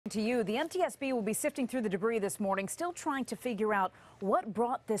To you, the NTSB will be sifting through the debris this morning, still trying to figure out what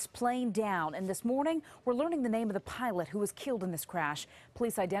brought this plane down. And this morning, we're learning the name of the pilot who was killed in this crash.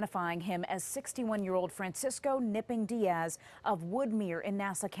 Police identifying him as 61-year-old Francisco Knipping-Diaz of Woodmere in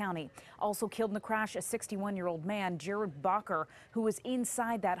Nassau County. Also killed in the crash, a 61-year-old man, Gerard Bocker, who was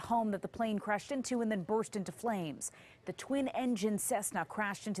inside that home that the plane crashed into and then burst into flames. The twin-engine Cessna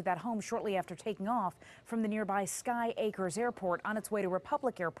crashed into that home shortly after taking off from the nearby Sky Acres Airport on its way to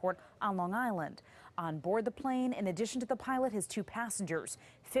Republic Airport on Long Island. On board the plane, in addition to the pilot, his two passengers,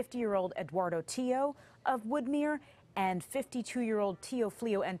 50-year-old Eduardo Tio of Woodmere and 52-year-old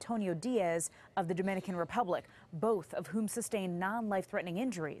Teofilio Antonio Diaz of the Dominican Republic, both of whom sustained non-life-threatening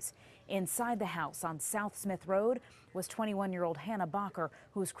injuries. Inside the house on South Smith Road was 21-year-old Hannah Bocker,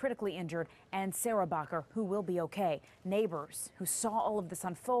 who was critically injured, and Sarah Bocker, who will be okay. Neighbors who saw all of this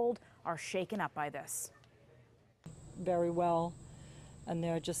unfold are shaken up by this. Very well, and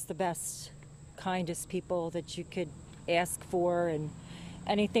they're just the best, kindest people that you could ask for, and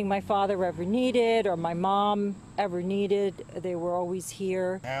anything my father ever needed or my mom ever needed, they were always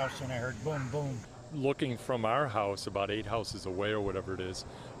here. House, and I heard boom, boom. Looking from our house, about 8 houses away or whatever it is,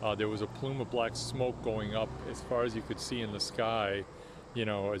 there was a plume of black smoke going up as far as you could see in the sky, you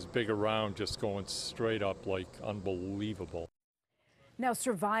know, as big around, just going straight up, like unbelievable. Now,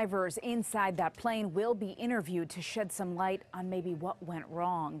 survivors inside that plane will be interviewed to shed some light on maybe what went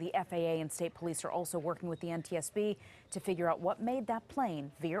wrong. The FAA and state police are also working with the NTSB to figure out what made that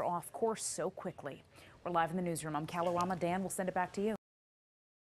plane veer off course so quickly. We're live in the newsroom. I'm Kalorama. Dan, we'll send it back to you.